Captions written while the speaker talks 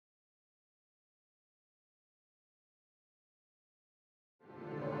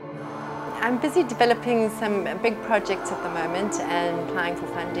I'm busy developing some big projects at the moment and applying for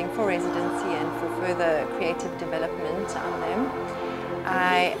funding for residency and for further creative development on them.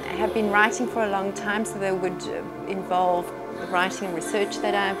 I have been writing for a long time, so they would involve writing and research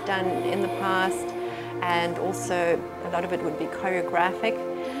that I've done in the past, and also a lot of it would be choreographic.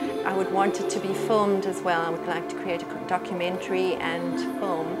 I would want it to be filmed as well. I would like to create a documentary and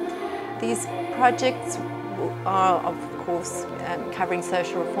film. These projects are, of course, covering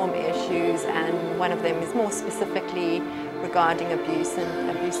social reform issues, and one of them is more specifically regarding abuse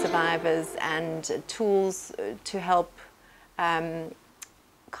and abuse survivors and tools to help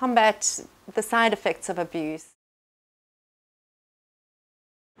combat the side effects of abuse.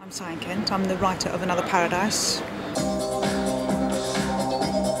 I'm Sian Kent, I'm the writer of Another Paradise.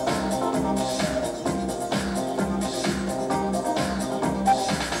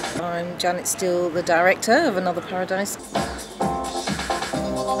 I'm Janet Steele, the director of Another Paradise.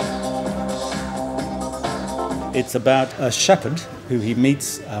 It's about a shepherd who he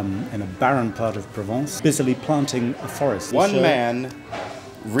meets in a barren part of Provence, busily planting a forest. One man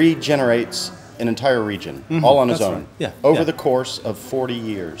regenerates an entire region, all on his own, right. Yeah, over the course of 40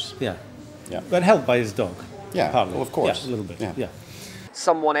 years. Yeah, yeah. But helped by his dog. Yeah, partly. well, of course. Yeah, a little bit, yeah.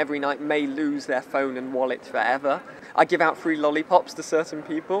 Someone every night may lose their phone and wallet forever. I give out free lollipops to certain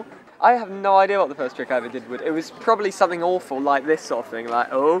people. I have no idea what the first trick I ever did was. It was probably something awful like this sort of thing, like,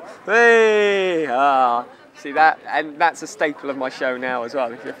 oh, hey, ah. See that? And that's a staple of my show now as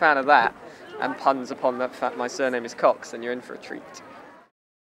well. If you're a fan of that, and puns upon the fact my surname is Cox, then you're in for a treat.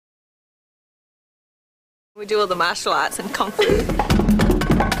 We do all the martial arts and kung fu.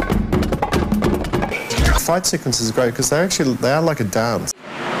 Fight sequences are great because they are like a dance.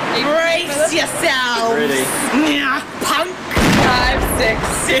 Brace yourself! Really? Yeah, punk! 5, 6,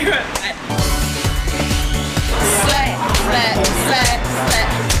 0, 8. Slap, slap, slap,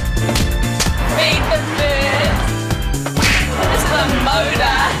 slap. Feed the bird. This is a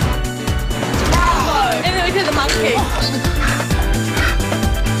motor. And then we do the monkey.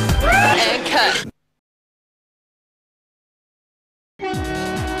 And cut.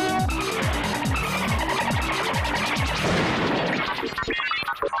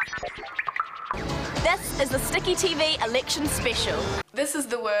 This is the Sticky TV election special. This is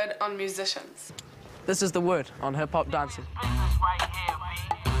the word on musicians. This is the word on hip-hop dancing.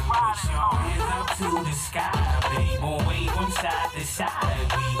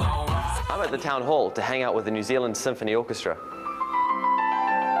 I'm at the town hall to hang out with the New Zealand Symphony Orchestra.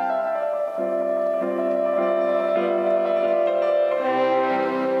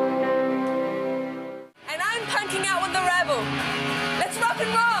 And I'm punking out with the rebel. Let's rock and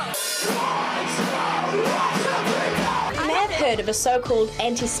roll! You may have heard of a so-called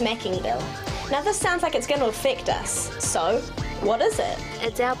anti-smacking bill. Now this sounds like it's going to affect us. So, what is it?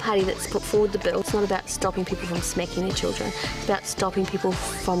 It's our party that's put forward the bill. It's not about stopping people from smacking their children. It's about stopping people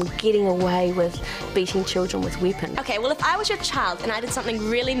from getting away with beating children with weapons. Okay, well if I was your child and I did something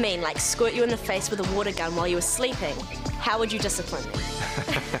really mean, like squirt you in the face with a water gun while you were sleeping, how would you discipline me?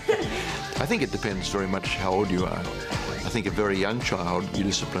 I think it depends very much how old you are. I think a very young child you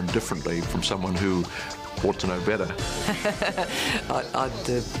discipline differently from someone who ought to know better. I'd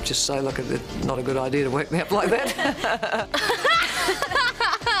just say, look, it's not a good idea to wake me up like that.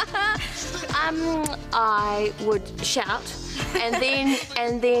 I would shout, and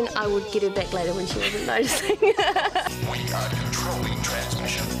then I would get her back later when she wasn't noticing. We are controlling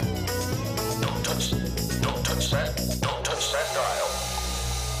transmission. Don't touch that dial.